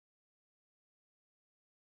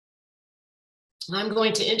I'm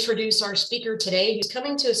going to introduce our speaker today, who's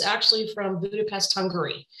coming to us actually from Budapest,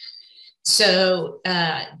 Hungary. So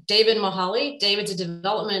David Mikalyi. David's a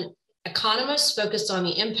development economist focused on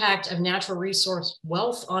the impact of natural resource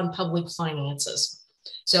wealth on public finances.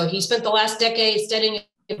 So he spent the last decade studying,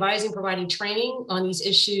 advising, providing training on these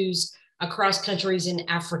issues across countries in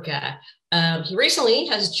Africa. He recently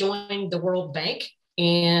has joined the World Bank,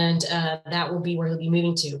 and that will be where he'll be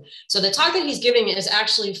moving to. So the talk that he's giving is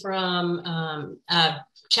actually from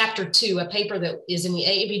chapter 2, a paper that is in the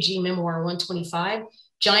AAPG Memoir 125,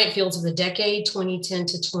 Giant Fields of the Decade, 2010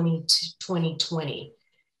 to 2020.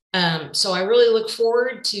 So I really look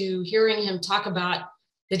forward to hearing him talk about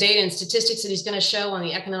the data and statistics that he's going to show on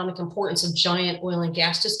the economic importance of giant oil and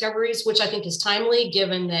gas discoveries, which I think is timely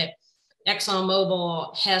given that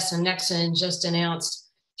ExxonMobil, Hess, and Nexen just announced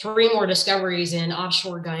 3 more discoveries in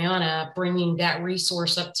offshore Guyana, bringing that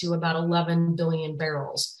resource up to about 11 billion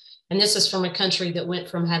barrels. And this is from a country that went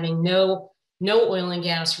from having no oil and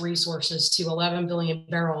gas resources to 11 billion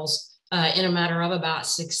barrels in a matter of about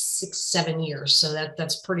 7 years. So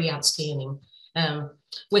that's pretty outstanding.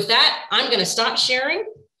 With that, I'm going to stop sharing,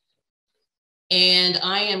 and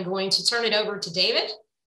I am going to turn it over to David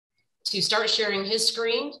to start sharing his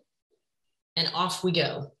screen, and off we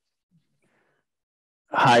go.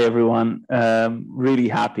 Hi, everyone. Really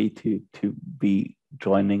happy to be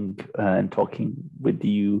joining and talking with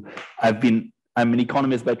you. I'm an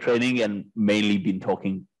economist by training and mainly been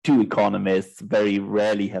talking to economists. Very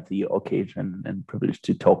rarely have the occasion and privilege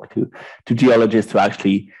to talk to geologists who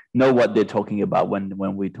actually know what they're talking about when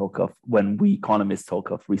we economists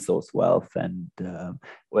talk of resource wealth and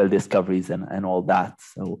oil discoveries and all that.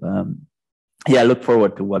 So I look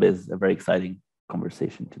forward to what is a very exciting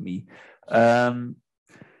conversation to me.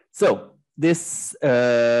 So this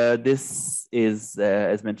is,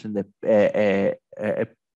 as mentioned, a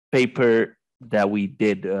paper that we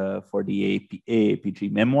did for the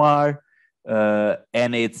AAPG memoir,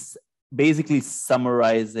 and it's basically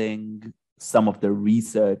summarizing some of the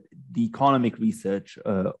research, the economic research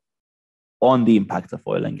on the impact of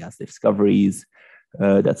oil and gas discoveries.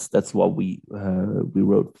 That's what we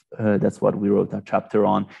wrote. That's what we wrote our chapter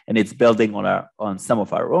on, and it's building on some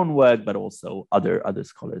of our own work, but also other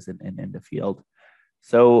scholars in the field.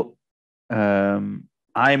 So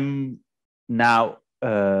I'm now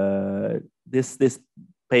this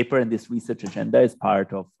paper and this research agenda is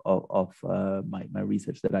part of my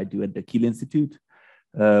research that I do at the Kiel Institute,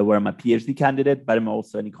 where I'm a PhD candidate, but I'm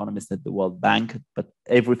also an economist at the World Bank. But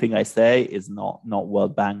everything I say is not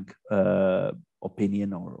World Bank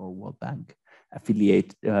opinion or World Bank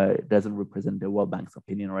affiliate. It doesn't represent the World Bank's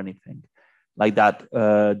opinion or anything like that.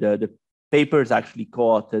 The paper is actually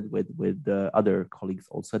co-authored with other colleagues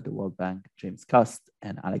also at the World Bank, James Cust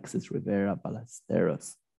and Alexis Rivera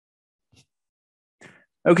Ballesteros.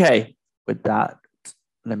 Okay, with that,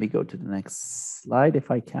 let me go to the next slide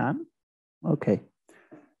if I can. Okay,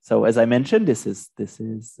 so as I mentioned, this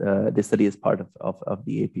study is part of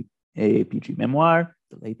the AAPG memoir,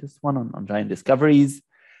 the latest one on giant discoveries.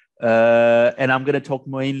 And I'm going to talk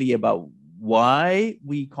mainly about why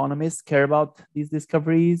we economists care about these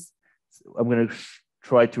discoveries. So I'm going to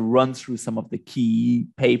try to run through some of the key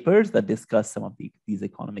papers that discuss some of these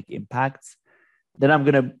economic impacts. Then I'm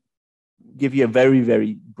going to give you a very,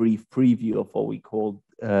 very brief preview of what we call,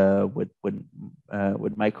 with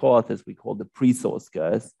my co-authors, we call the pre-source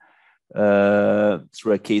curse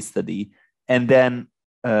through a case study. And then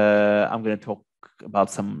I'm going to talk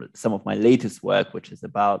about some of my latest work, which is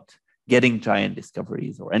about getting giant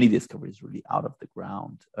discoveries or any discoveries really out of the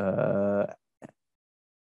ground.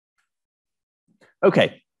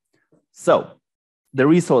 Okay, so the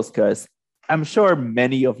resource curse. I'm sure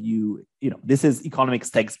many of you, this is economics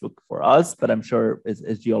textbook for us, but I'm sure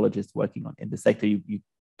as geologists working in the sector, you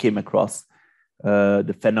came across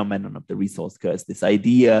the phenomenon of the resource curse, this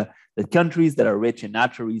idea that countries that are rich in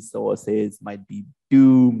natural resources might be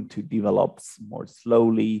doomed to develop more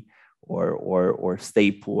slowly or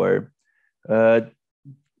stay poor.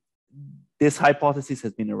 This hypothesis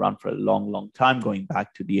has been around for a long time, going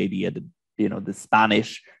back to the idea that the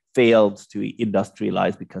Spanish failed to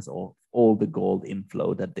industrialize because of all the gold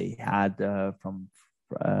inflow that they had from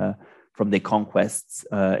the conquests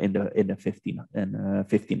in the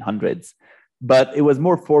 1500s. But it was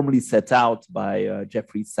more formally set out by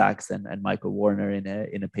Jeffrey Sachs and Michael Warner in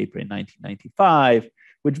a paper in 1995,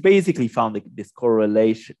 which basically found this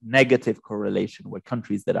negative correlation where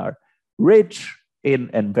countries that are rich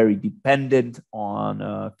and very dependent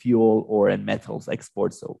on fuel, ore, and metals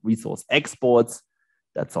exports, so resource exports,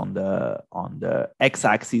 that's on the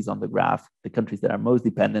x-axis on the graph. The countries that are most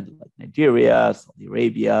dependent, like Nigeria, Saudi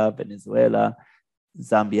Arabia, Venezuela,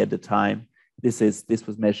 Zambia at the time. This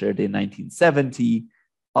was measured in 1970.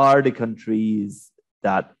 Are the countries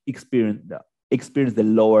that experienced the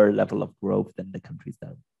lower level of growth than the countries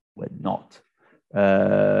that were not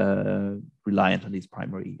reliant on these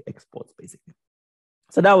primary exports, basically.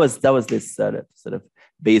 So that was this sort of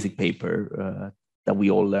basic paper that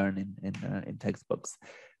we all learn in textbooks.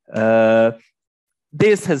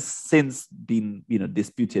 This has since been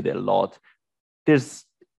disputed a lot. It's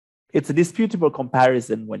a disputable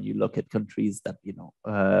comparison when you look at countries that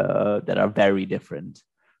that are very different,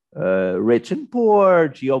 rich and poor,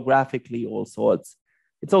 geographically, all sorts.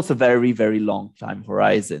 It's also very, very long time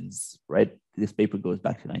horizons, right? This paper goes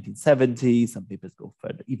back to 1970. Some papers go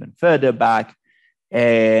even further back.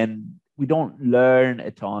 And we don't learn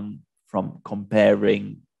a ton from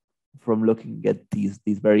looking at these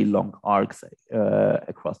very long arcs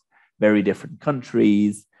across very different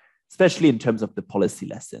countries, especially in terms of the policy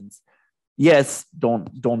lessons. Yes,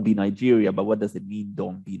 don't be Nigeria, but what does it mean,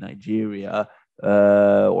 don't be Nigeria,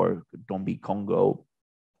 or don't be Congo?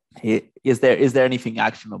 Is there anything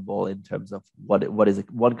actionable in terms of what is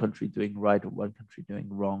one country doing right or one country doing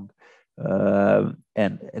wrong? And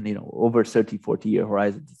over 30-40 year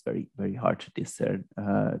horizons, it's very, very hard to discern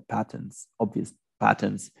obvious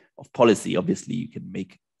patterns of policy. Obviously, you can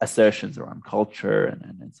make assertions around culture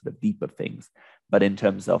and sort of deeper things, but in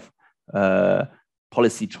terms of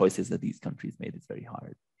policy choices that these countries made, it's very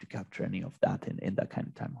hard to capture any of that in that kind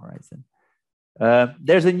of time horizon.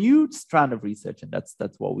 There's a new strand of research, and that's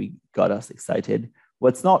what we got us excited.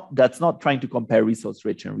 That's not trying to compare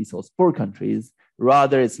resource-rich and resource-poor countries.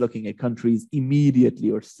 Rather, it's looking at countries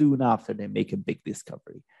immediately or soon after they make a big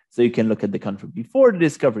discovery. So you can look at the country before the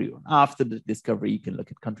discovery or after the discovery. You can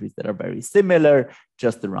look at countries that are very similar,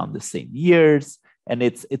 just around the same years. And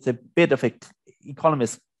it's a bit of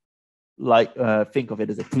economists think of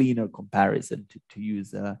it as a cleaner comparison to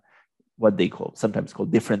use what they sometimes call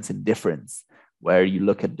difference in difference, where you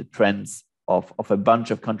look at the trends of a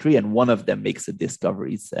bunch of countries and one of them makes a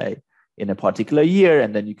discovery, say, in a particular year,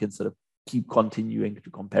 and then you can sort of keep continuing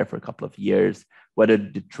to compare for a couple of years whether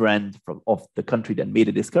the trend of the country that made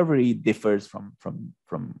a discovery differs from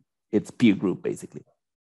its peer group, basically.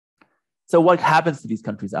 So what happens to these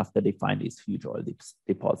countries after they find these huge oil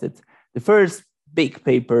deposits? The first big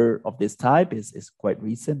paper of this type is quite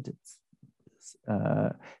recent.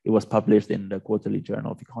 It was published in the Quarterly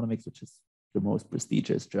Journal of Economics, which is the most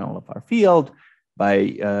prestigious journal of our field, by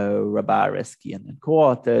Rabaresky and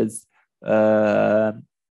co-authors.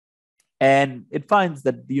 And it finds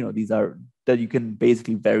that that you can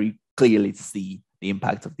basically very clearly see the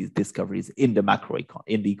impact of these discoveries in the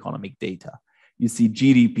economic data. You see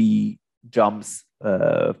GDP jumps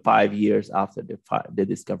 5 years after the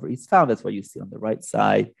discovery is found. That's what you see on the right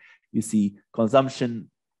side. You see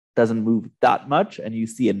consumption doesn't move that much, and you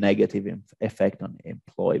see a negative effect on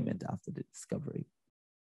employment after the discovery.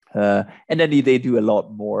 And then they do a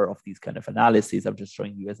lot more of these kind of analyses. I'm just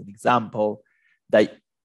showing you as an example that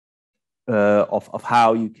of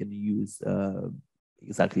how you can use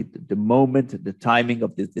exactly the moment, the timing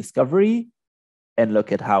of this discovery, and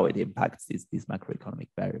look at how it impacts these macroeconomic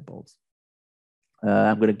variables.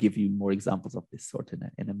 I'm going to give you more examples of this sort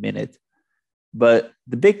in a minute. But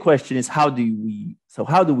the big question is, how do we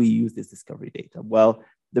use this discovery data? Well,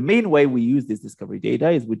 the main way we use this discovery data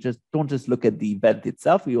is we don't just look at the event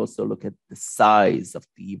itself, we also look at the size of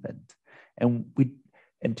the event. And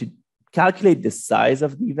to calculate the size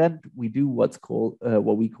of the event, we do what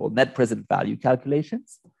we call net present value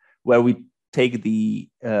calculations, where we take the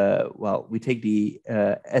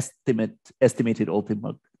estimated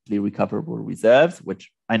ultimately recoverable reserves, which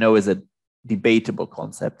I know is a debatable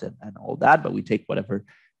concept and all that, but we take whatever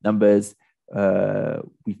numbers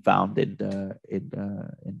we found in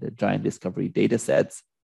the giant discovery data sets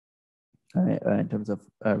in terms of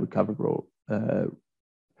recoverable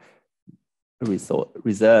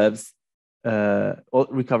reserves, or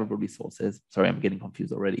recoverable resources. Sorry, I'm getting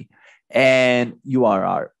confused already. And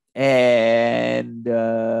URR, and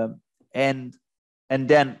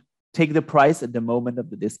then take the price at the moment of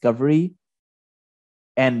the discovery,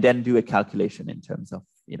 and then do a calculation in terms of,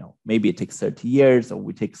 maybe it takes 30 years, or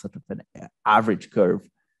we take sort of an average curve.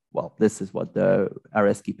 Well, this is what the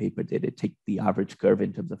Areski paper did. It took the average curve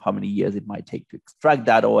in terms of how many years it might take to extract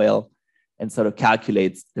that oil, and sort of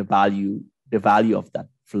calculates the value of that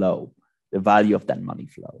flow, the value of that money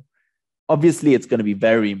flow. Obviously, it's going to be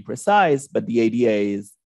very imprecise, but the idea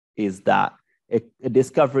is that a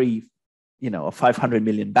discovery, of 500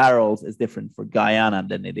 million barrels is different for Guyana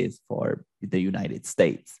than it is for the United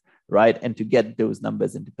States, right? And to get those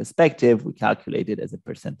numbers into perspective, we calculate it as a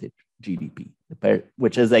percentage GDP,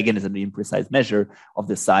 which is, again, is an imprecise measure of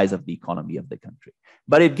the size of the economy of the country.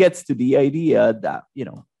 But it gets to the idea that,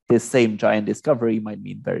 this same giant discovery might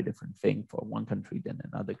mean very different thing for one country than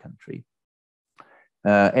another country.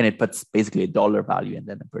 And it puts basically a dollar value and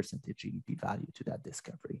then a percentage GDP value to that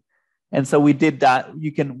discovery. And so we did that.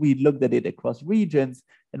 We looked at it across regions.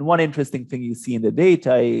 And one interesting thing you see in the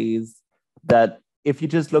data is that if you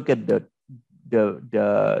just look at the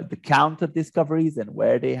count of discoveries and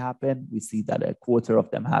where they happen, we see that a quarter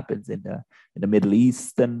of them happens in the Middle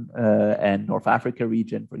East and North Africa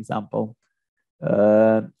region, for example.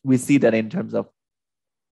 We see that in terms of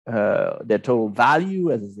their total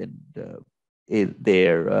value, as in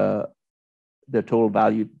their total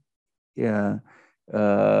value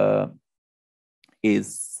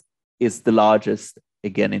is the largest,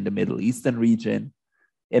 again, in the Middle Eastern region.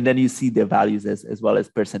 And then you see their values as well as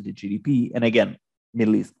percentage GDP. And again,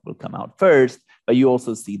 Middle East will come out first, but you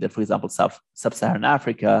also see that, for example, Sub-Saharan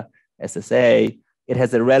Africa, SSA, it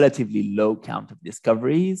has a relatively low count of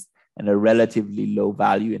discoveries and a relatively low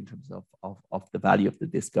value in terms of the value of the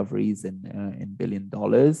discoveries in $1 billion.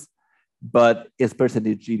 But as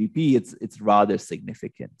percentage GDP, it's rather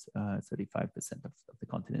significant. 35% of the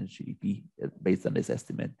continent's GDP, based on this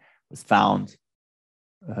estimate, was found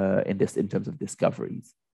in terms of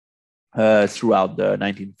discoveries throughout the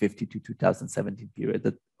 1950 to 2017 period.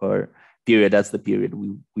 That's the period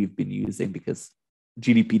we've been using, because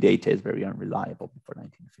GDP data is very unreliable before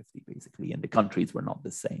 1950, basically, and the countries were not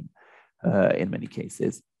the same in many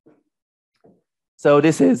cases. So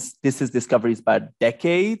this is discoveries by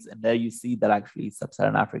decades, and there you see that actually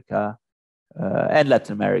Sub-Saharan Africa and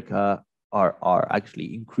Latin America are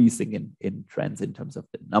actually increasing in trends in terms of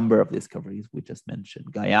the number of discoveries. We just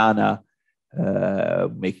mentioned Guyana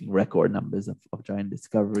making record numbers of giant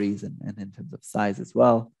discoveries and in terms of size as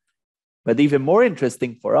well. But even more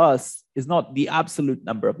interesting for us is not the absolute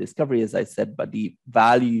number of discovery, as I said, but the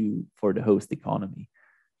value for the host economy.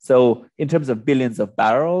 So in terms of billions of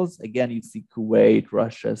barrels, again, you see Kuwait,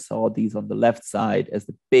 Russia, Saudis on the left side as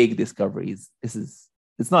the big discoveries. It's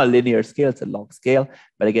not a linear scale, it's a log scale.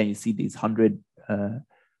 But again, you see these 100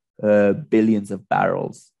 billions of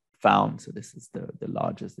barrels found. So this is the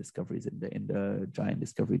largest discoveries in the giant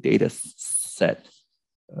discovery data set.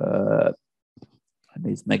 And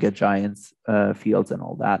these mega giants fields and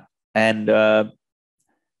all that. And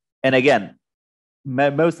again,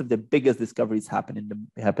 most of the biggest discoveries happen in the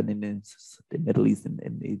Middle East.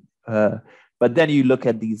 But then you look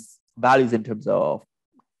at these values in terms of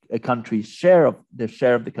a country's share of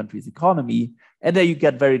the country's economy, and then you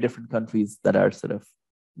get very different countries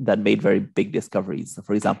that made very big discoveries. So,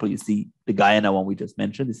 for example, you see the Guyana one we just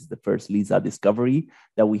mentioned. This is the first Lisa discovery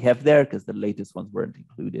that we have there, because the latest ones weren't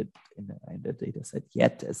included in the data set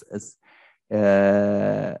yet.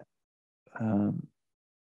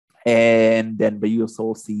 But you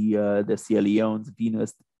also see the Sierra Leone's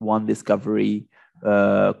Venus one discovery,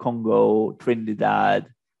 Congo, Trinidad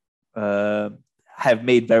have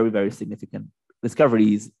made very, very significant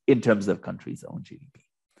discoveries in terms of countries' own GDP.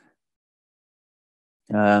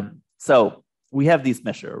 So we have these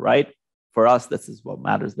measures, right? For us, this is what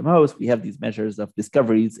matters the most. We have these measures of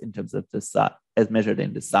discoveries in terms of as measured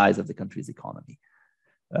in the size of the country's economy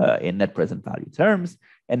in net present value terms.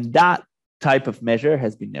 And that type of measure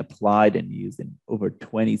has been applied and used in over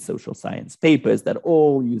 20 social science papers that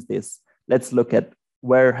all use this. Let's look at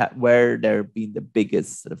where there have been the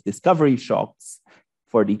biggest sort of discovery shocks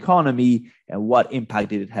for the economy and what impact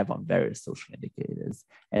did it have on various social indicators.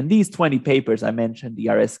 And these 20 papers I mentioned, the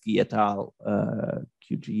Areski et al.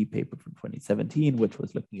 QG paper from 2017, which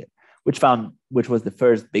was the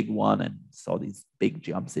first big one and saw these big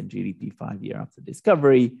jumps in GDP 5 years after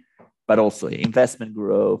discovery, but also investment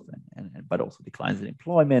growth but also declines in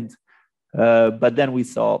employment. But then we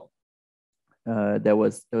saw there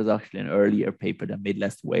was actually an earlier paper that made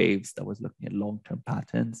less waves that was looking at long-term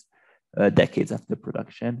patterns decades after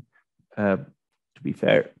production, to be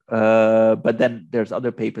fair. But then there's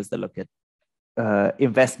other papers that look at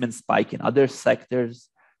investment spike in other sectors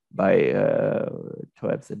by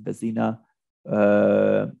Toebs and Bezina.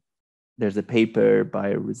 There's a paper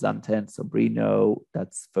by Rizante and Sobrino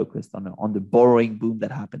that's focused on the borrowing boom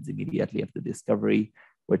that happens immediately after discovery,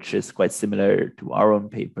 which is quite similar to our own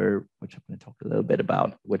paper, which I'm going to talk a little bit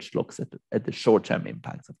about, which looks at the short-term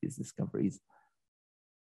impacts of these discoveries.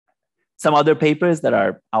 Some other papers that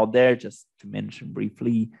are out there, just to mention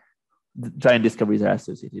briefly, the giant discoveries are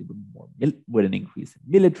associated with an increase in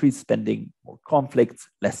military spending, more conflicts,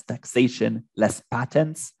 less taxation, less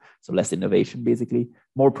patents, so less innovation basically,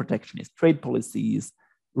 more protectionist trade policies,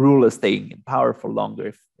 rulers staying in power for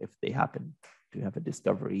longer if they happen to have a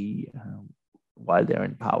discovery while they're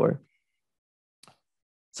in power.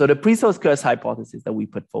 So the pre-source curse hypothesis that we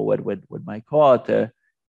put forward with my co-author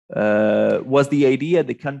was the idea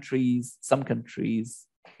that some countries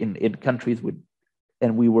in countries with,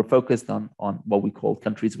 and we were focused on what we call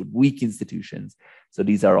countries with weak institutions. So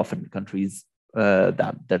these are often countries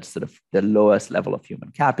that's sort of the lowest level of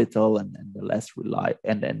human capital and the less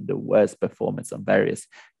and then the worst performance on various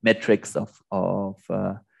metrics of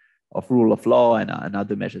rule of law and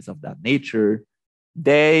other measures of that nature.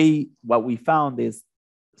 What we found is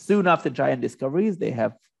soon after giant discoveries, they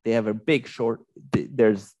have a big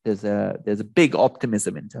there's a big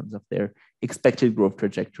optimism in terms of their expected growth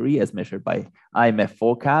trajectory as measured by IMF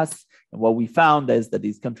forecasts. And what we found is that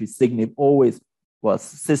these countries always was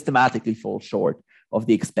systematically fall short of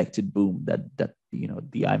the expected boom that the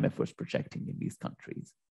IMF was projecting in these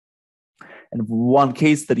countries. And one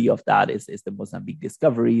case study of that is the Mozambique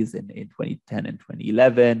discoveries in 2010 and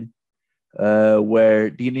 2011. Where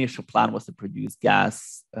the initial plan was to produce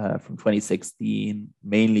gas from 2016,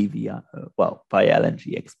 mainly via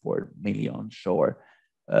LNG export, mainly onshore.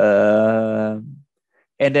 And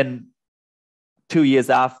then 2 years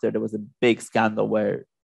after, there was a big scandal where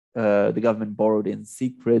the government borrowed in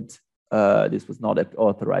secret. This was not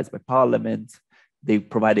authorized by parliament. They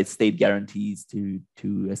provided state guarantees to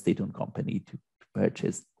a state-owned company to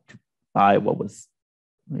buy what was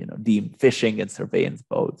deemed fishing and surveillance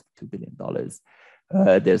boats, $2 billion.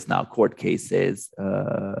 There's now court cases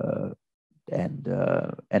and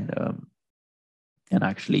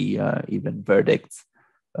actually even verdicts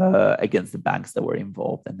against the banks that were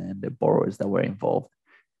involved and the borrowers that were involved.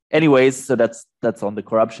 Anyways, so that's on the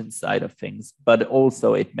corruption side of things, but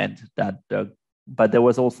also it meant that. But there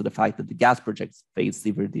was also the fact that the gas projects faced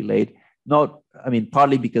severe delayed.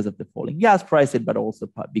 Partly because of the falling gas prices, but also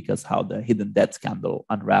because how the hidden debt scandal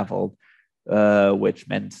unraveled, which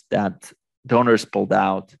meant that donors pulled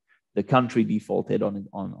out, the country defaulted on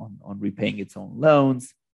repaying its own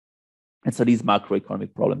loans, and so these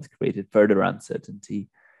macroeconomic problems created further uncertainty,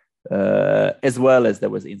 as well as there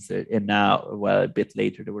was a bit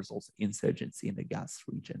later there was also insurgency in the gas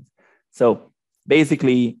regions. So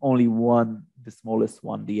basically, only the smallest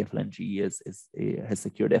one, the FLNG, has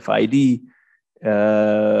secured FID.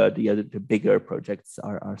 The bigger projects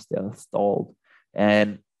are still stalled.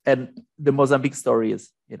 And the Mozambique story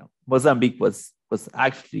is, Mozambique was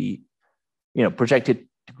actually, projected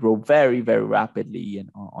to grow very, very rapidly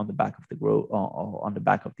and on the back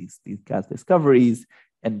of these gas discoveries.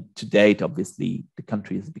 And to date, obviously, the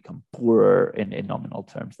country has become poorer in nominal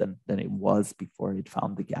terms than it was before it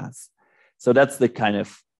found the gas. So that's the kind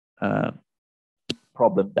of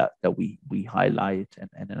problem that we highlight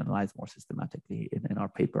and analyze more systematically in our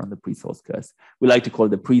paper on the pre-source curse. We like to call it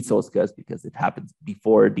the pre-source curse because it happens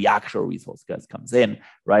before the actual resource curse comes in,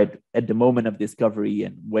 right? At the moment of discovery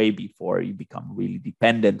and way before you become really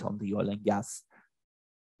dependent on the oil and gas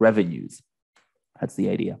revenues. That's the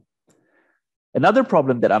idea. Another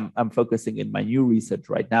problem that I'm focusing in my new research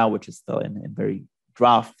right now, which is still in very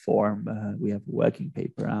draft form, we have a working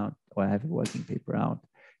paper out, or I have a working paper out,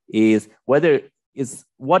 is what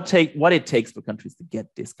it takes for countries to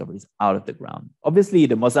get discoveries out of the ground. Obviously,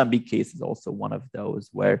 the Mozambique case is also one of those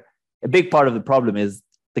where a big part of the problem is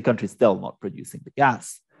the country is still not producing the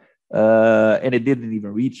gas, and it didn't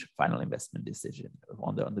even reach final investment decision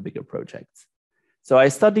on the bigger projects. So I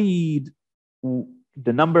studied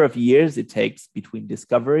the number of years it takes between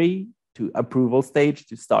discovery to approval stage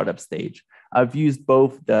to startup stage. I've used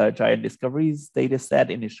both the giant discoveries data set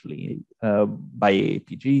initially by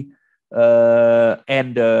AAPG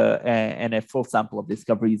and a full sample of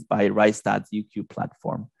discoveries by Rystad's UQ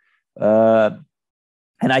platform. And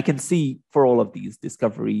I can see for all of these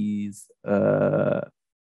discoveries,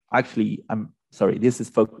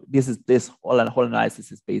 this whole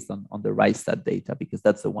analysis is based on the Rystad data because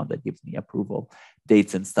that's the one that gives me approval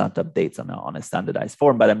dates and startup dates on a standardized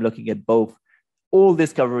form. But I'm looking at both all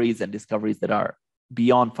discoveries and discoveries that are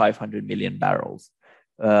beyond 500 million barrels.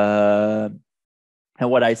 And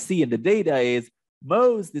what I see in the data is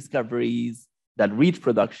most discoveries that reach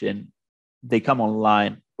production, they come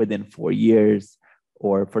online within 4 years,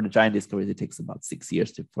 or for the giant discoveries, it takes about 6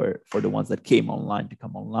 years for the ones that came online to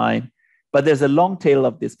come online. But there's a long tail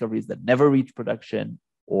of discoveries that never reach production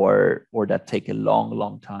or that take a long,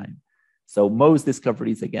 long time. So most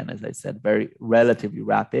discoveries, again, as I said, very relatively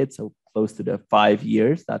rapid, so close to the 5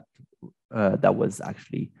 years that was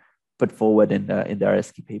actually put forward in the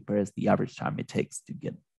RSK paper as the average time it takes to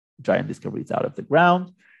get giant discoveries out of the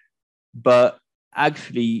ground. But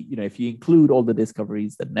actually, if you include all the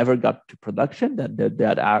discoveries that never got to production, then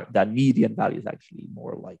that median value is actually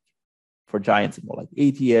more like, for giants, more like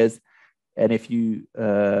 8 years. And if you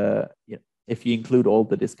include all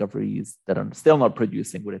the discoveries that are still not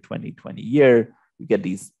producing with a 2020 year, you get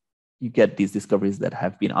these discoveries that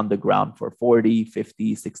have been underground for 40,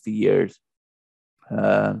 50, 60 years.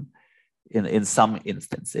 In some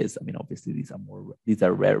instances, obviously these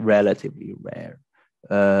are relatively rare,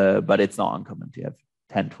 but it's not uncommon to have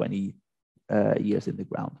 10, 20 years in the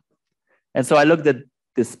ground. And so I looked at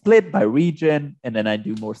the split by region, and then I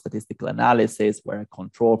do more statistical analysis where I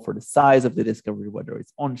control for the size of the discovery, whether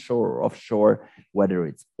it's onshore or offshore, whether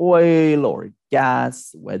it's oil or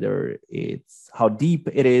gas, whether it's how deep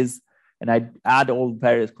it is. And I add all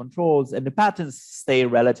various controls, and the patterns stay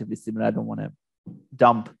relatively similar. I don't want to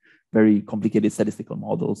dump very complicated statistical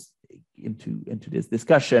models into this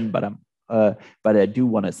discussion, but I do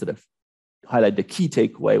want to sort of highlight the key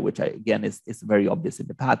takeaway, which again is very obvious in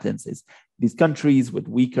the patterns, is these countries with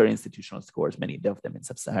weaker institutional scores, many of them in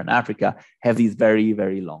sub-Saharan Africa, have these very,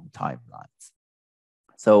 very long timelines.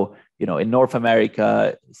 So, in North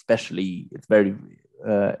America, especially, it's very,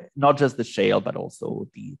 not just the shale, but also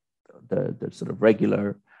the sort of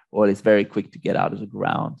regular oil is very quick to get out of the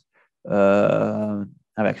ground.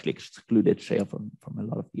 I've actually excluded shale from a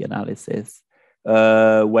lot of the analysis.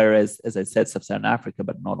 Whereas, as I said, sub-Saharan Africa,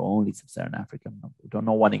 but not only sub-Saharan Africa,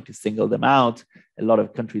 not wanting to single them out, a lot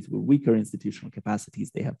of countries with weaker institutional capacities,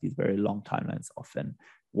 they have these very long timelines often,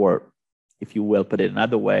 or if you will put it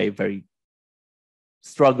another way, very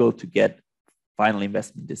struggle to get final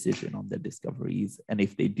investment decision on their discoveries. And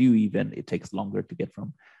if they do, even it takes longer to get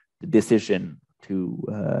from the decision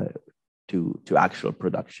to actual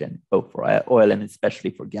production, both for oil and especially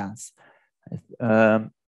for gas.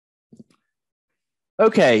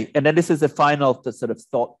 Okay, and then this is the final sort of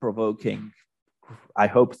thought-provoking, I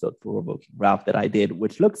hope thought-provoking graph that I did,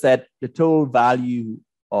 which looks at the total value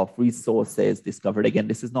of resources discovered. Again,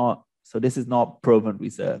 this is not proven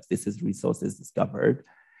reserves. This is resources discovered,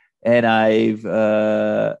 and I've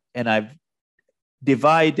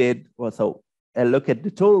divided. Well, so I look at the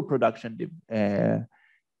total production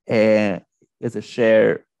as a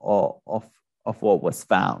share of what was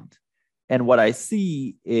found, and what I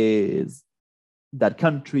see is that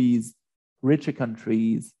richer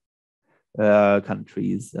countries in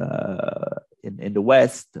the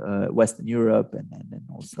West, Western Europe, and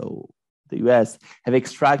also the US, have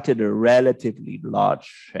extracted a relatively large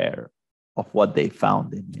share of what they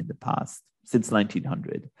found in the past since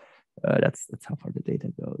 1900. That's how far the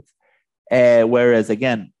data goes. Whereas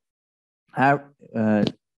again,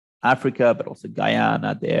 Africa, but also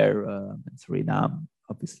Guyana there, and Suriname,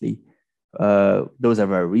 obviously, those are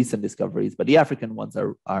very recent discoveries, but the African ones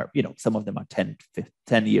are some of them are 10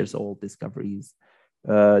 years old discoveries.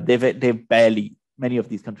 They've barely, many of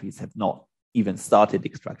these countries have not even started the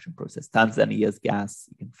extraction process. Tanzania's gas,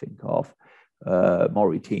 you can think of,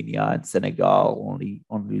 Mauritania and Senegal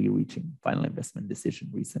only reaching final investment decision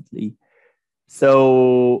recently.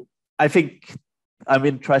 So I think I'm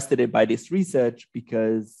interested by this research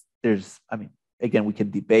because again, we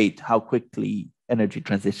can debate how quickly energy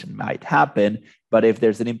transition might happen, but if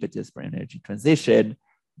there's an impetus for energy transition,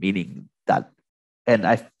 meaning that, and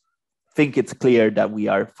I think it's clear that we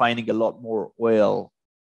are finding a lot more oil.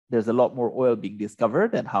 There's a lot more oil being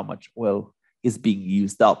discovered and how much oil is being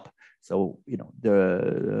used up. So,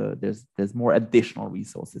 there's more additional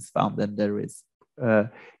resources found than there is. And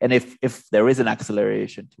if there is an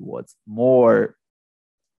acceleration towards more,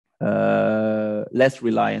 less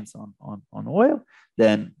reliance on oil,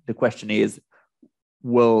 then the question is,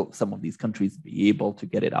 will some of these countries be able to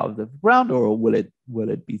get it out of the ground, or will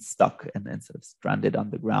it be stuck and sort of stranded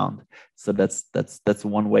underground? So that's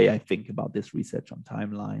one way I think about this research on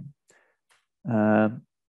timeline.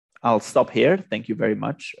 I'll stop here. Thank you very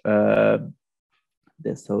much.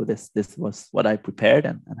 This was what I prepared,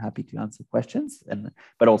 and happy to answer questions,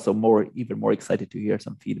 but also even more excited to hear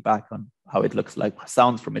some feedback on how it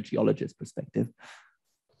sounds from a geologist's perspective.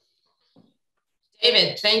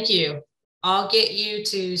 David, thank you. I'll get you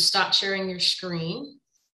to stop sharing your screen.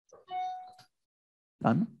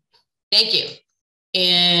 Done. Thank you.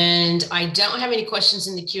 And I don't have any questions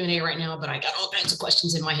in the Q&A right now, but I got all kinds of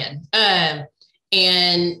questions in my head.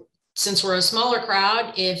 And since we're a smaller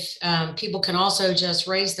crowd, if people can also just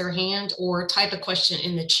raise their hand or type a question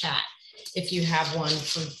in the chat if you have one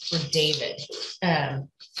for David.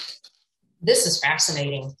 This is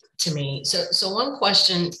fascinating to me. So one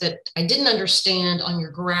question that I didn't understand on your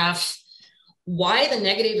graph, why the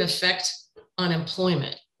negative effect on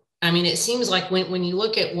employment? I mean, it seems like when you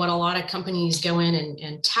look at what a lot of companies go in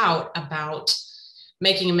and tout about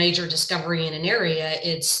making a major discovery in an area,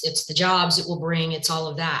 it's the jobs it will bring, it's all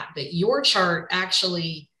of that. But your chart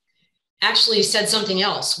actually said something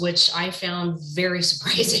else, which I found very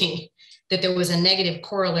surprising, that there was a negative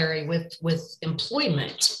corollary with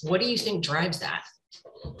employment. What do you think drives that?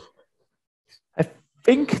 I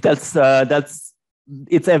think that's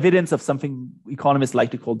it's evidence of something economists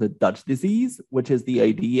like to call the Dutch disease, which is the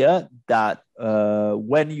idea that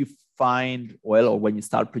when you find oil, or when you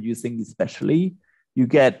start producing, especially, you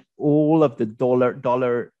get all of the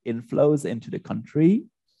dollar inflows into the country,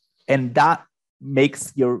 and that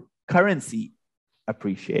makes your currency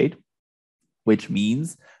appreciate, which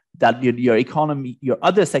means that your economy, your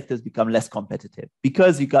other sectors become less competitive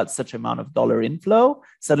because you got such amount of dollar inflow.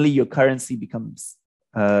 Suddenly your currency becomes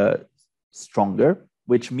stronger,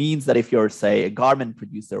 which means that if you're, say, a garment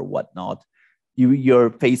producer or whatnot, you're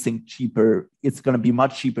facing cheaper. It's going to be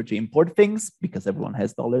much cheaper to import things because everyone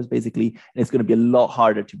has dollars, basically, and it's going to be a lot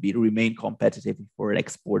harder to remain competitive for an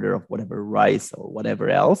exporter of whatever rice or whatever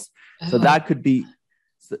else. So that could be.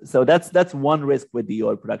 So that's one risk with the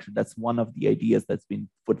oil production. That's one of the ideas that's been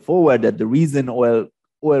put forward, that the reason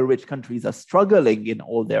oil-rich countries are struggling in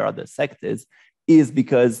all their other sectors is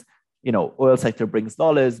because, oil sector brings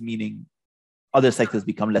dollars, meaning other sectors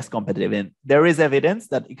become less competitive. And there is evidence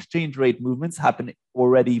that exchange rate movements happen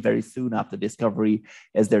already very soon after discovery,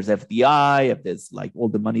 as there's FDI, if there's like all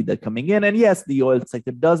the money that's coming in. And yes, the oil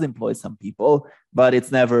sector does employ some people, but it's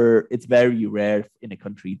very rare in a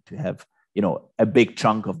country to have a big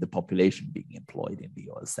chunk of the population being employed in the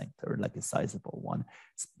oil sector, like a sizable one.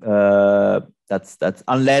 That's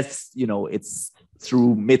unless it's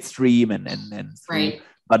through midstream and through, right.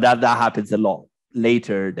 But that happens a lot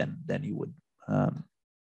later than you would.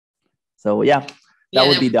 So that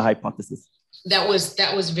would be the hypothesis. That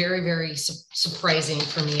was very, very surprising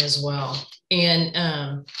for me as well. And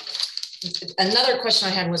another question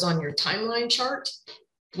I had was on your timeline chart,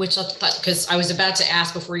 which I thought, because I was about to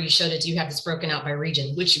ask before you showed it, do you have this broken out by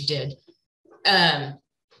region, which you did.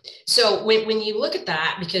 So when you look at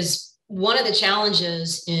that, because one of the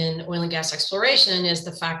challenges in oil and gas exploration is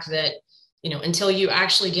the fact that, until you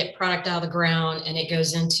actually get product out of the ground and it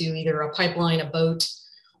goes into either a pipeline, a boat,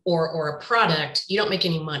 or a product, you don't make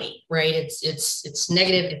any money, right? It's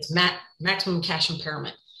negative, it's maximum cash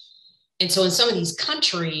impairment. And so in some of these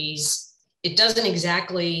countries, it doesn't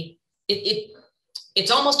exactly, it's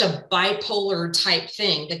almost a bipolar type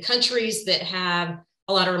thing. The countries that have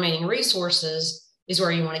a lot of remaining resources is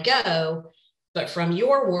where you want to go. But from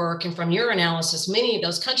your work and from your analysis, many of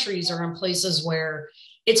those countries are in places where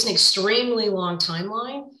it's an extremely long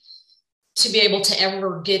timeline to be able to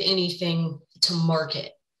ever get anything to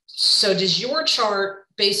market. So does your chart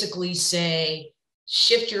basically say,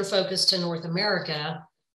 shift your focus to North America,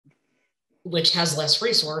 which has less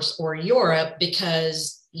resource, or Europe,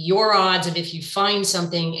 because your odds of, if you find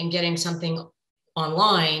something and getting something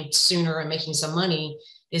online sooner and making some money,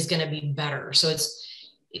 is going to be better? So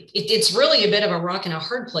it's really a bit of a rock and a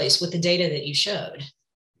hard place with the data that you showed.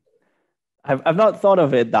 I've not thought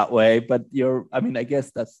of it that way, but I guess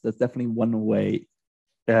that's definitely one way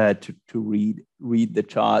to read the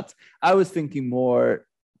charts. I was thinking more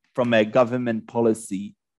from a government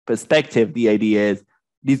policy perspective. The idea is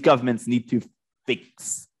these governments need to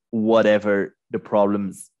fix whatever the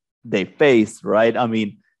problems they face, right? I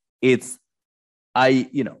mean, there's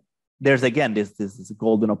again this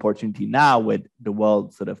golden opportunity now with the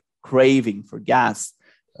world sort of craving for gas,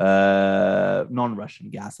 non-Russian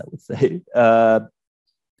gas, I would say,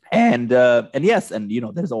 and yes, and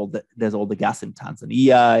there's all the gas in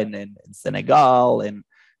Tanzania and in Senegal and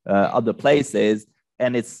other places,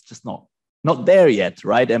 and it's just not there yet,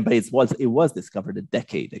 right? But it was discovered a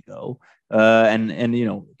decade ago, and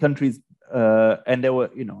countries, and there were,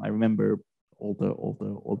 I remember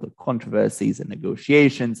all the controversies and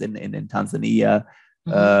negotiations in Tanzania,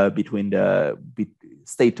 between the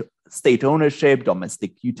state ownership,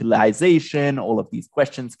 domestic utilization. All of these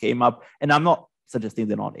questions came up, and I'm not suggesting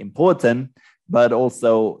they're not important, but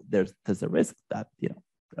also there's a risk that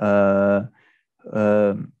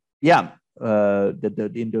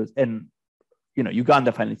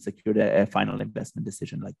Uganda finally secured a final investment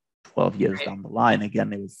decision like 12 years down the line. Again,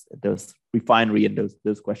 there was refinery, and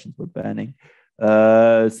those questions were burning.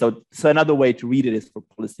 So another way to read it is for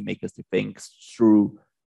policymakers to think through,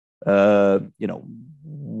 where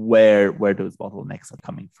those bottlenecks are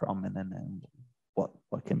coming from, and then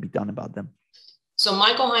what can be done about them. So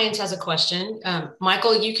Michael Hines has a question.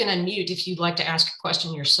 Michael, you can unmute if you'd like to ask a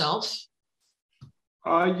question yourself.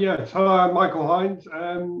 Yes, hello, Michael Hines.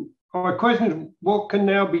 My question is, what can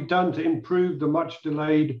now be done to improve the much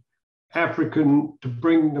delayed to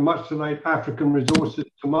bring the much delayed African resources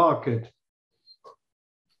to market?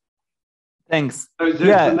 Thanks. So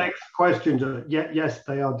the next question. Yes,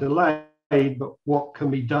 they are delayed, but what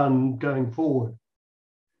can be done going forward?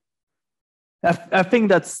 I think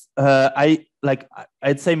that's I'd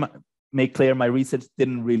say make clear my research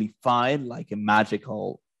didn't really find like a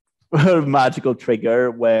magical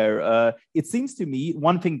trigger where it seems to me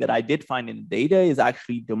one thing that I did find in the data is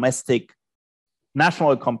actually domestic national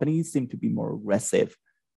oil companies seem to be more aggressive.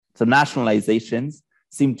 So nationalizations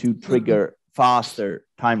seem to trigger faster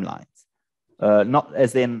timelines. Not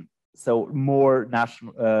as in, so more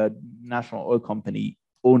national oil company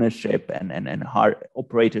ownership and hard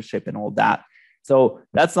operatorship and all that. So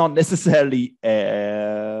that's not necessarily,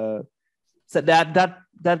 so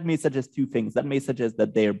that may suggest two things. That may suggest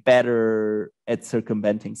that they're better at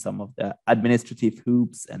circumventing some of the administrative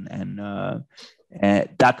hoops and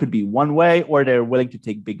that could be one way, or they're willing to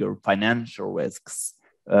take bigger financial risks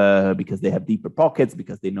because they have deeper pockets,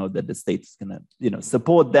 because they know that the state's gonna,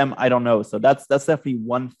 support them. I don't know. So that's definitely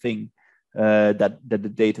one thing that the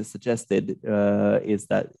data suggested is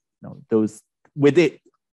that those with it,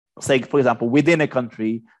 say for example, within a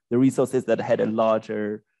country, the resources that had a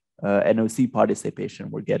larger NOC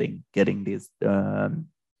participation were getting these, and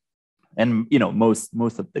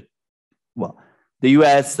most of the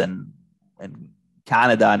US and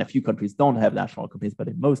Canada and a few countries don't have national companies, but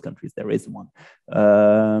in most countries there is one.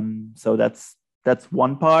 So that's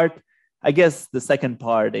one part. I guess the second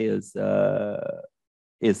part is the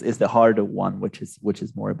harder one, which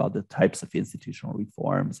is more about the types of institutional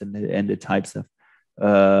reforms and the types of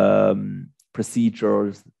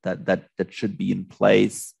procedures that should be in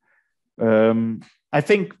place. I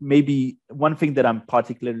think maybe one thing that I'm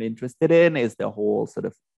particularly interested in is the whole sort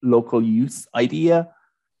of local use idea.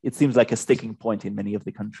 It seems like a sticking point in many of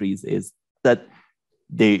the countries is that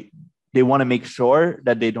they want to make sure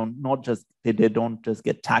that they don't just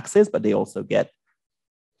get taxes, but they also get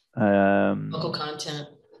local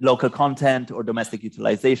content or domestic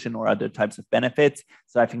utilization or other types of benefits.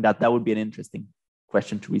 So I think that would be an interesting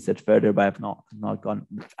question to research further, but I've not gone.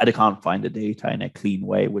 I can't find the data in a clean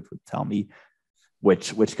way, which would tell me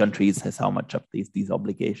which countries has how much of these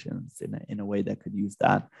obligations in a way that could use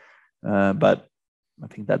that. But I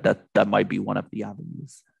think that might be one of the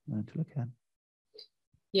avenues to look at.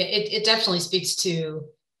 Yeah, it definitely speaks to,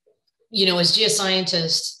 as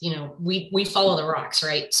geoscientists, we follow the rocks,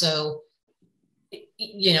 right? So,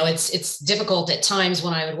 it's difficult at times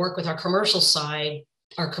when I would work with our commercial side.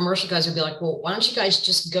 Our commercial guys would be like, well, why don't you guys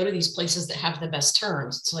just go to these places that have the best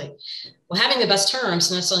terms? It's like, well, having the best terms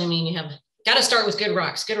doesn't necessarily mean you have got to start with good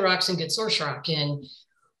rocks and good source rock, and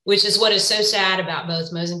which is what is so sad about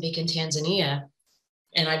both Mozambique and Tanzania.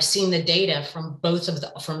 And I've seen the data from both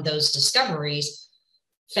from those discoveries.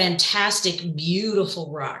 Fantastic,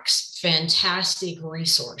 beautiful rocks, fantastic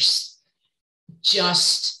resource,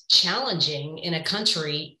 just challenging in a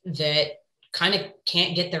country that kind of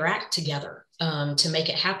can't get their act together to make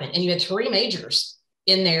it happen. And you had three majors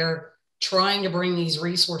in there trying to bring these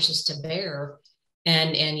resources to bear,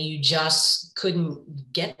 and you just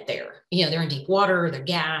couldn't get there. They're in deep water, they're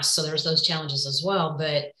gas, so there's those challenges as well.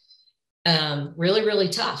 But really, really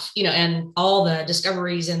tough, and all the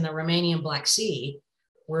discoveries in the Romanian Black Sea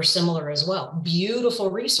were similar as well.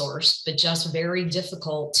 Beautiful resource, but just very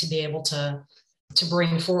difficult to be able to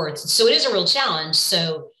bring forward. So it is a real challenge.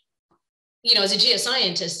 So, as a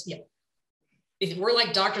geoscientist, we're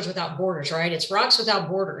like Doctors Without Borders, right? It's rocks without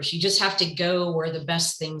borders. You just have to go where the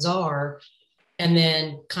best things are and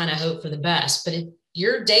then kind of hope for the best. But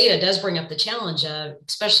your data does bring up the challenge of,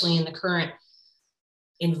 especially in the current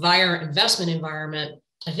investment environment,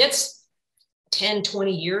 if it's 10,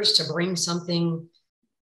 20 years to bring something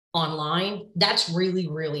online, that's really,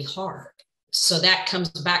 really hard. So that comes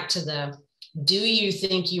back to do you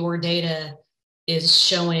think your data is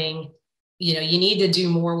showing, you need to do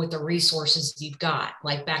more with the resources you've got,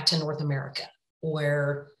 like back to North America,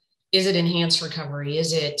 where is it enhanced recovery?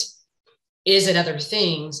 Is it other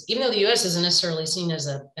things? Even though the US isn't necessarily seen as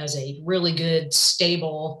a really good,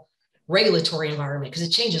 stable regulatory environment, because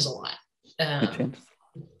it changes a lot.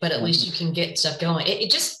 But at least you can get stuff going.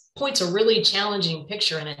 It just points a really challenging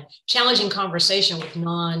picture and a challenging conversation with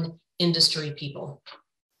non-industry people.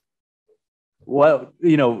 Well,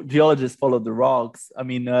 geologists follow the rocks. I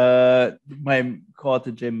mean, my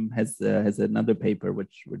co-author Jim has another paper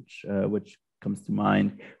which comes to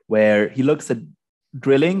mind, where he looks at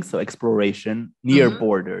drilling, so exploration near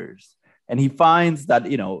borders, and he finds that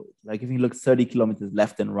like if he looks 30 kilometers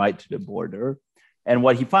left and right to the border, and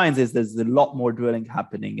what he finds is there's a lot more drilling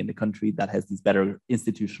happening in the country that has these better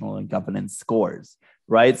institutional and governance scores,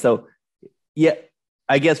 right? So yeah,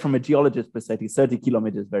 I guess from a geologist perspective, 30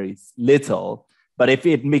 kilometers is very little. But if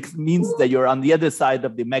it means that you're on the other side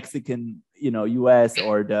of the Mexican, US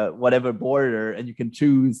or the whatever border, and you can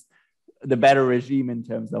choose the better regime in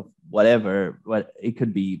terms of whatever, what it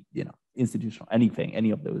could be, institutional, anything,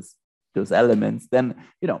 any of those elements, then,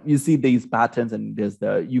 you see these patterns, and there's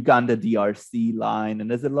the Uganda DRC line,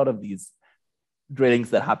 and there's a lot of these drillings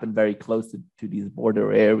that happen very close to these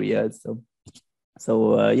border areas. So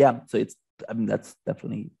it's, that's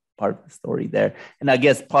definitely part of the story there. And I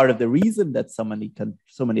guess part of the reason that so many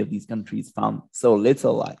of these countries found so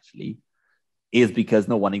little actually is because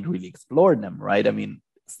no one really explored them, right? I mean,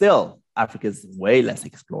 still, Africa is way less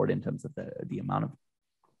explored in terms of the amount of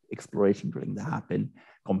exploration drilling that happened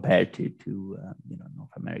compared to North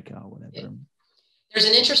America or whatever. Yeah. There's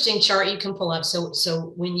an interesting chart you can pull up.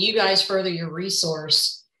 So when you guys further your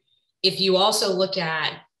resource, if you also look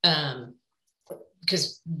at,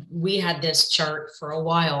 because we had this chart for a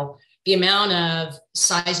while, the amount of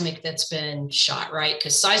seismic that's been shot, right?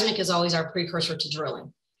 Because seismic is always our precursor to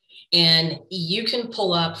drilling. And you can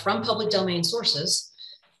pull up from public domain sources,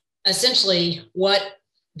 essentially what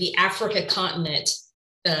the Africa continent,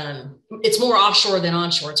 it's more offshore than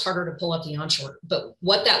onshore. It's harder to pull up the onshore, but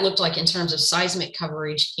what that looked like in terms of seismic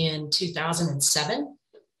coverage in 2007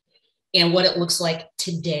 and what it looks like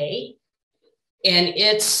today. And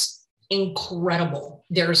it's incredible.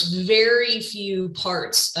 There's very few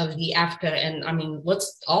parts of the Africa, and I mean,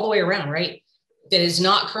 let's all the way around, right, that is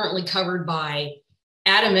not currently covered by,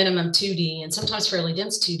 at a minimum, 2D and sometimes fairly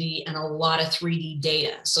dense 2D and a lot of 3D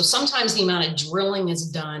data. So sometimes the amount of drilling that's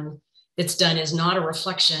done is not a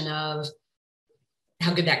reflection of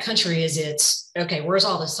how good that country is. It's, okay, where's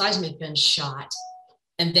all the seismic been shot?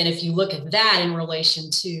 And then if you look at that in relation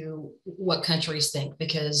to what countries think,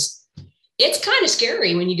 because it's kind of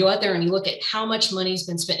scary when you go out there and you look at how much money's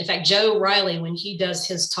been spent. In fact, Joe Riley, when he does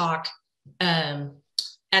his talk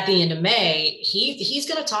at the end of May, he's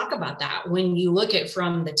going to talk about that. When you look at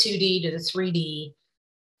from the 2D to the 3D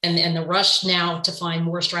and the rush now to find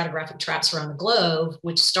more stratigraphic traps around the globe,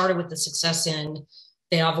 which started with the success in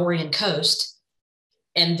the Ivorian coast.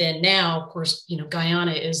 And then now, of course,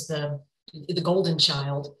 Guyana is the golden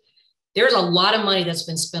child. There's a lot of money that's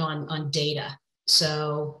been spent on data.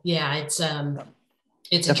 So yeah, it's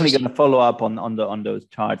definitely going to follow up on those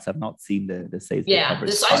charts. I've not seen the seismic. Yeah,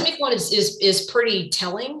 the seismic one is pretty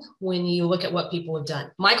telling when you look at what people have done.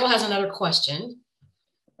 Michael has another question.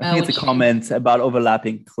 I think it's a comment about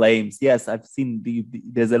overlapping claims. Yes, I've seen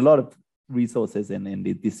there's a lot of resources in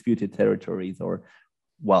the disputed territories, or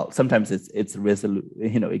well, sometimes it's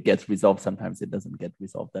it gets resolved. Sometimes it doesn't get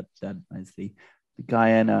resolved that nicely. The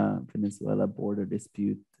Guyana Venezuela border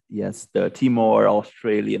dispute. Yes, the Timor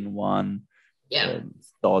Australian one. Yeah.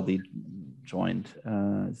 Saudi joined.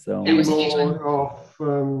 So Timor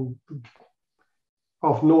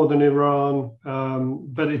off northern Iran,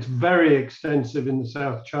 but it's very extensive in the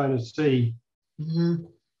South China Sea.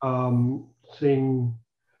 Mm-hmm. Seeing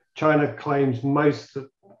China claims most of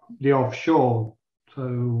the offshore.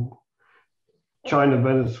 So China,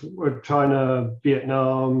 Venezuela, China,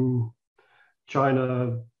 Vietnam,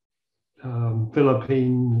 China,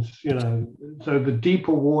 Philippines, so the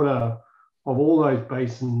deeper water of all those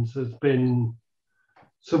basins has been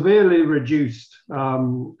severely reduced,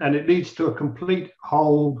 and it leads to a complete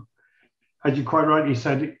hold. As you quite rightly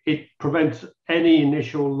said, it prevents any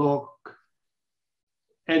initial look,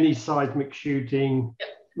 any seismic shooting,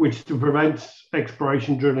 which prevents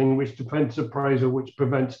exploration drilling, which prevents appraisal, which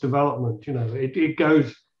prevents development. It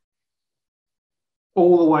goes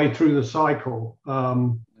all the way through the cycle.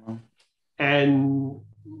 And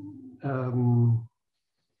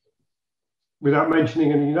without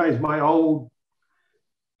mentioning any names, my old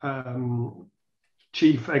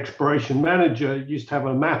chief exploration manager used to have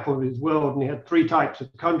a map of his world, and he had three types of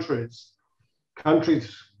countries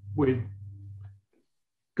with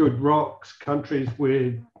good rocks, countries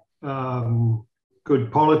with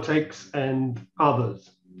good politics, and others.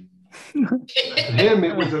 For him,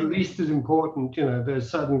 it was at least as important.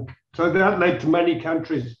 So that led to many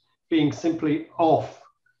countries being simply off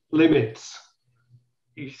limits.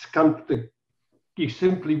 You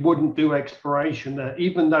simply wouldn't do exploration there,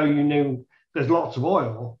 even though you knew there's lots of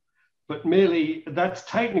oil, but merely that's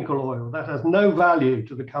technical oil that has no value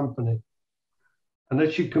to the company.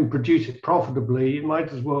 Unless you can produce it profitably, it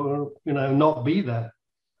might as well, not be there.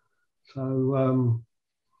 So,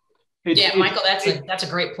 Michael, that's a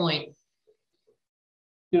great point.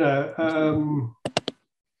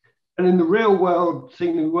 And in the real world,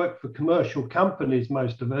 seeing we work for commercial companies,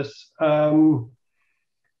 most of us,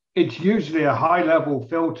 it's usually a high-level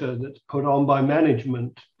filter that's put on by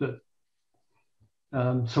management that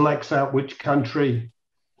selects out which country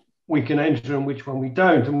we can enter and which one we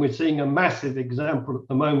don't. And we're seeing a massive example at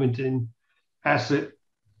the moment in asset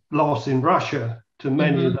loss in Russia to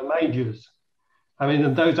many of the majors. I mean,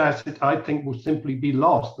 and those assets, I think, will simply be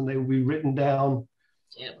lost and they will be written down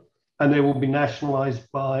and they will be nationalized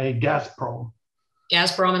by Gazprom.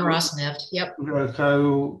 Gazprom and Rosneft, yep.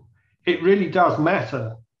 So it really does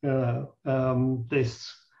matter,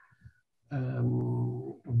 this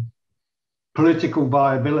political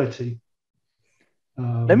viability.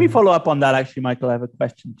 Let me follow up on that. Actually, Michael, I have a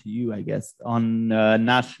question to you, I guess, on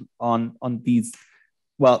on these.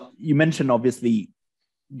 Well, you mentioned obviously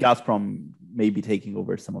Gazprom may be taking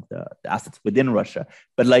over some of the assets within Russia,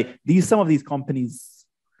 but like some of these companies,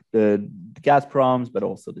 the Gazproms, but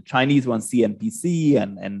also the Chinese ones, CNPC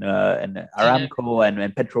and Aramco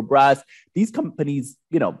and Petrobras. These companies,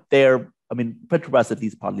 Petrobras at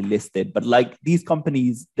least partly listed, but like these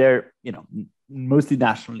companies, they're mostly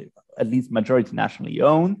nationally, at least majority nationally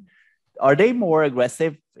owned. Are they more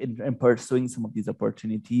aggressive in pursuing some of these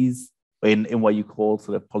opportunities in what you call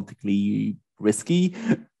sort of politically risky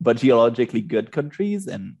but geologically good countries?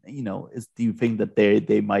 And do you think that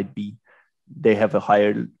they have a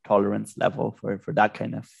higher tolerance level for that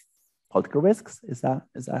kind of political risks? Is that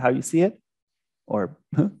how you see it? Or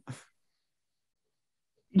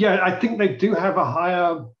yeah, I think they do have a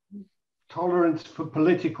higher tolerance for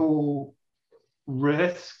political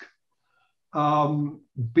risk,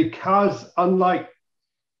 because unlike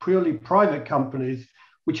purely private companies,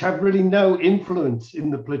 which have really no influence in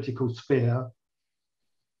the political sphere,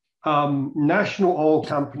 national oil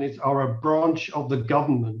companies are a branch of the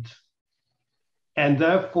government, and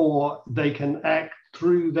therefore they can act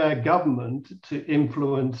through their government to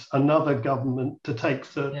influence another government to take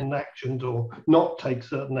certain actions or not take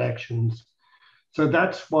certain actions. So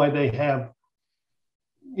that's why they have,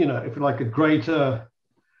 if you like, a greater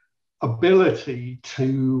ability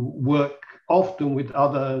to work often with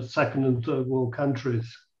other second and third world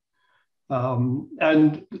countries.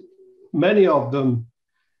 And many of them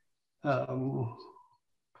are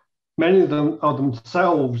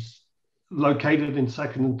themselves located in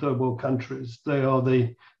second and third world countries. They are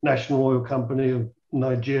the national oil company of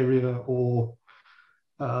Nigeria or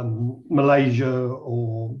Malaysia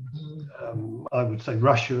or I would say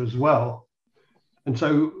Russia as well. And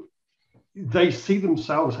so they see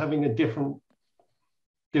themselves having a different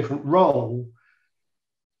role.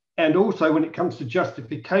 And also when it comes to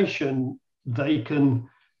justification, they can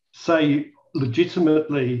say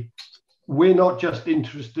legitimately, we're not just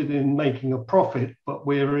interested in making a profit, but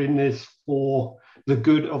we're in this for the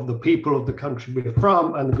good of the people of the country we're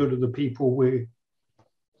from and the good of the people we're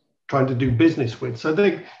trying to do business with. So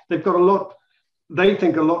they've got they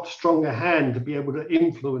think a lot stronger hand to be able to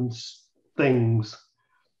influence things,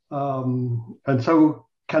 and so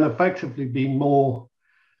can effectively be more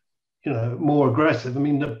aggressive. I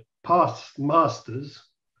mean, the past masters,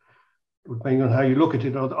 depending on how you look at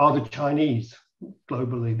it, are the Chinese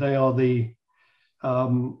globally. They are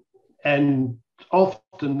and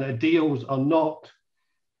often their deals are not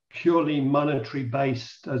purely monetary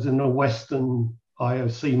based, as in a Western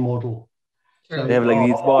IOC model. So they have like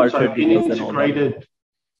these barter deals and all that. Integrated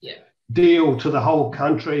deal to the whole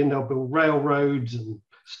country, and they'll build railroads and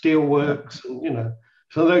steelworks, and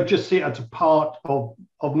so they'll just see it as a part of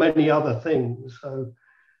many other things. So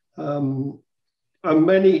and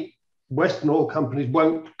many Western oil companies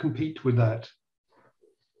won't compete with that.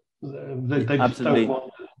 They just don't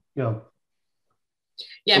want to.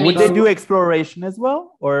 Would they do exploration as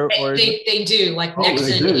well, or they do? Like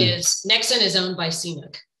Nexen is owned by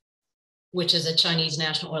CNOOC, which is a Chinese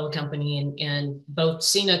national oil company, and both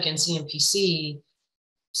CNOOC and CNPC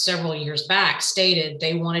several years back stated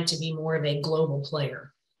they wanted to be more of a global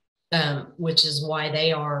player, which is why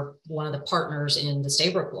they are one of the partners in the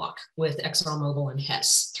Stabroek block with ExxonMobil and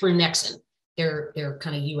Hess through Nexen. They're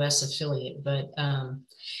kind of U.S. affiliate, but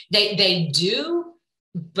they do,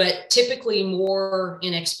 but typically more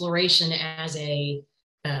in exploration as a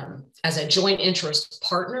joint interest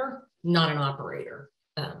partner, not an operator.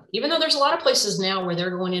 Even though there's a lot of places now where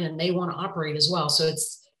they're going in and they want to operate as well. So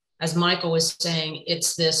it's, as Michael was saying,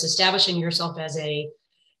 it's this establishing yourself as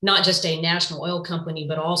not just a national oil company,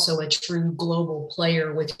 but also a true global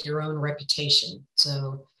player with your own reputation.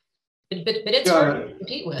 So, but it's hard to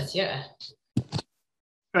compete with,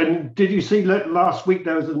 And did you see last week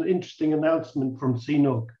there was an interesting announcement from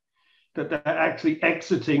CNOOC that they're actually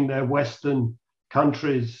exiting their Western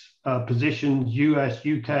countries' positions, US,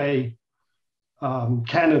 UK,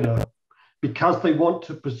 Canada, because they want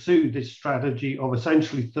to pursue this strategy of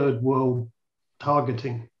essentially third world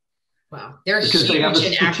targeting. Wow. They're because they have a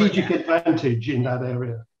huge in strategic Africa. advantage in that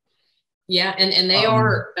area. Yeah, and they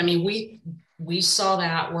are, I mean, we saw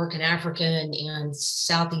that work in Africa and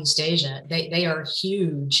Southeast Asia. They are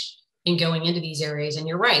huge in going into these areas. And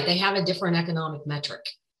you're right, they have a different economic metric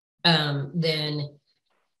than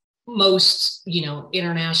most,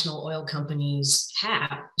 international oil companies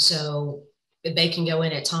have. So they can go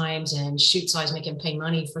in at times and shoot seismic and pay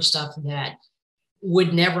money for stuff that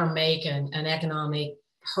would never make an economic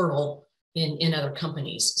hurdle in other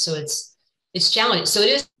companies. So it's challenging. So it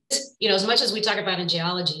is, as much as we talk about in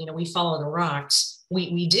geology, we follow the rocks.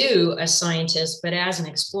 We do as scientists, but as an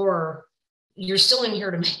explorer, you're still in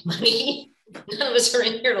here to make money. None of us are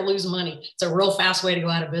in here to lose money. It's a real fast way to go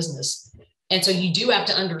out of business. And so you do have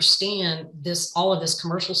to understand all of this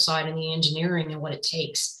commercial side and the engineering and what it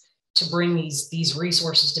takes to bring these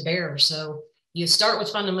resources to bear. So you start with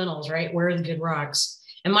fundamentals, right? Where are the good rocks?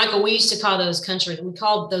 And Michael, we used to call those countries, we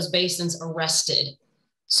called those basins arrested.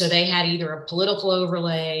 So they had either a political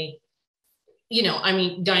overlay,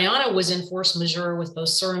 Guyana was in force majeure with both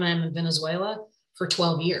Suriname and Venezuela for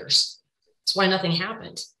 12 years. That's why nothing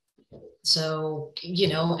happened. So,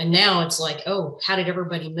 and now it's like, oh, how did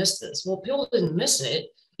everybody miss this? Well, people didn't miss it.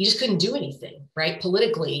 You just couldn't do anything, right?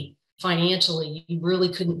 Politically, financially, you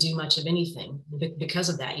really couldn't do much of anything because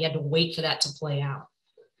of that. You had to wait for that to play out.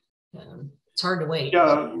 It's hard to wait.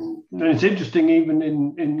 Yeah, and it's interesting, even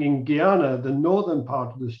in Guyana, the northern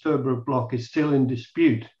part of the Sturbridge block is still in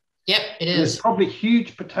dispute. Yep, it is. There's probably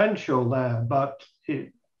huge potential there, but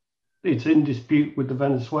it's in dispute with the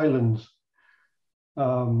Venezuelans.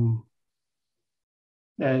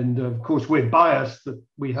 And of course, we're biased that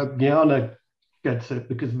we hope Guyana gets it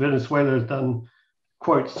because Venezuela has done,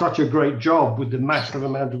 quote, such a great job with the massive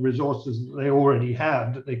amount of resources that they already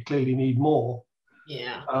have that they clearly need more.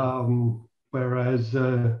 Yeah. Whereas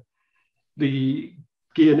the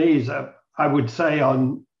Guyanese, I would say,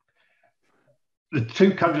 on the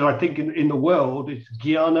two countries I think in the world, it's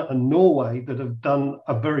Guyana and Norway that have done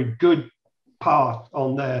a very good part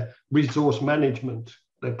on their resource management.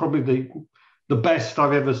 They're probably the best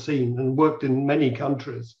I've ever seen and worked in many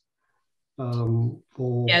countries.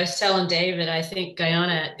 Yeah, I was telling David, I think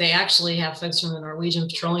Guyana, they actually have folks from the Norwegian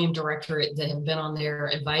Petroleum Directorate that have been on their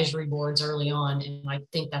advisory boards early on. And I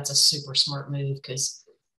think that's a super smart move because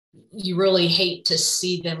you really hate to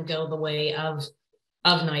see them go the way of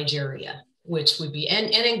Nigeria, which would be,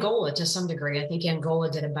 and Angola to some degree. I think Angola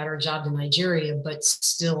did a better job than Nigeria, but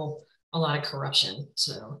still a lot of corruption.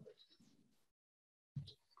 So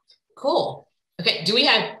cool. Okay, do we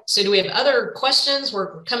have other questions?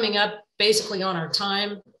 We're coming up basically on our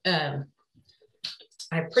time. I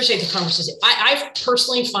appreciate the conversation. I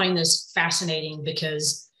personally find this fascinating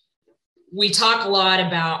because we talk a lot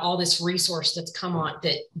about all this resource that's come on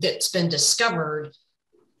that's been discovered,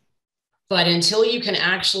 but until you can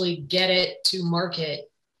actually get it to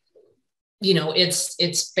market,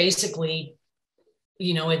 it's basically,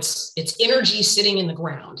 it's energy sitting in the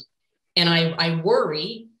ground. And I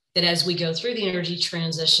worry that as we go through the energy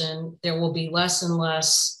transition, there will be less and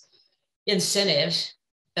less incentive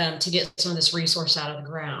to get some of this resource out of the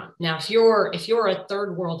ground. Now, if you're a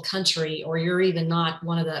third world country, or you're even not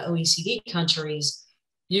one of the OECD countries,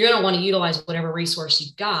 you're going to want to utilize whatever resource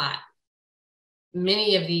you've got.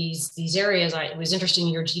 Many of these areas, it was interesting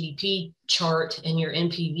in your GDP chart and your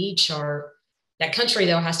NPV chart. That country,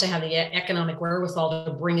 though, has to have the economic wherewithal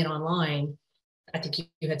to bring it online. I think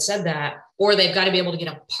you had said that, or they've got to be able to get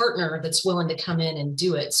a partner that's willing to come in and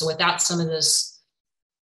do it. So without some of this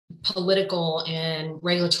political and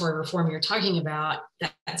regulatory reform you're talking about,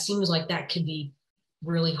 that seems like that could be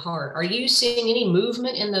really hard. Are you seeing any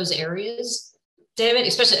movement in those areas, David?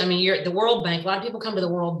 Especially, you're at the World Bank. A lot of people come to the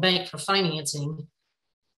World Bank for financing.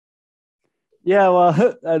 Yeah, well,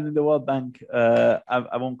 the World Bank,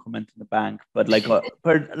 I won't comment on the bank, but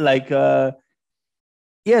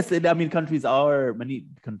yes, many countries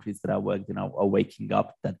that I worked in are waking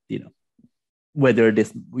up that, whether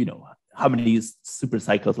this, how many super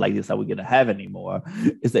cycles like this are we going to have anymore?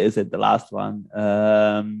 Is it the last one?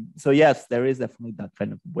 So yes, there is definitely that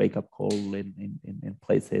kind of wake up call in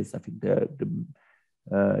places. I think the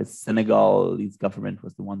Senegalese government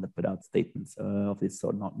was the one that put out statements of this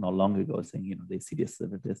sort not long ago, saying they see this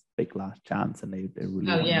big last chance and they really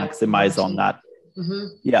want to maximize on that. Mm-hmm.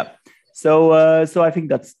 Yeah. So I think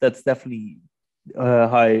that's definitely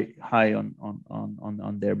high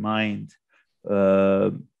on their mind,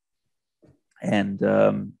 and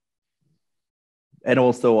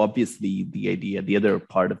also obviously the other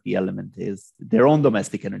part of the element is their own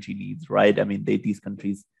domestic energy needs, right? These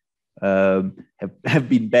countries have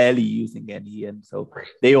been barely using any, and so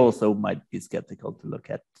they also might be skeptical to look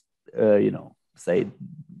at say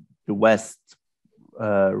the West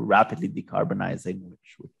rapidly decarbonizing,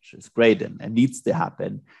 which is great and needs to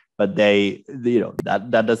happen. But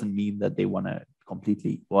that doesn't mean that they want to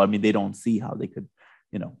completely. Well, I mean, they don't see how they could,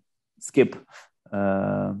 skip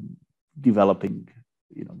developing,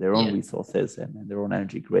 their own resources and their own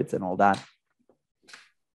energy grids and all that.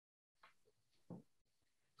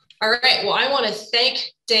 All right. Well, I want to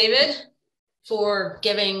thank David for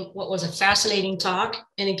giving what was a fascinating talk.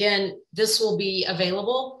 And again, this will be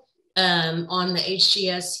available on the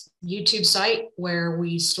HGS YouTube site where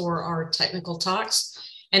we store our technical talks.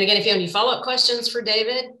 And again, if you have any follow-up questions for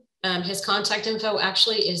David, his contact info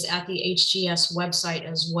actually is at the HGS website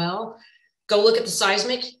as well. Go look at the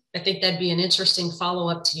seismic. I think that'd be an interesting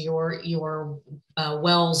follow-up to your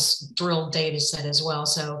wells drilled data set as well.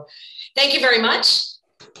 So thank you very much.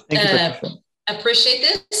 Thank you, Patricia. Appreciate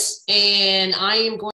this. And I am going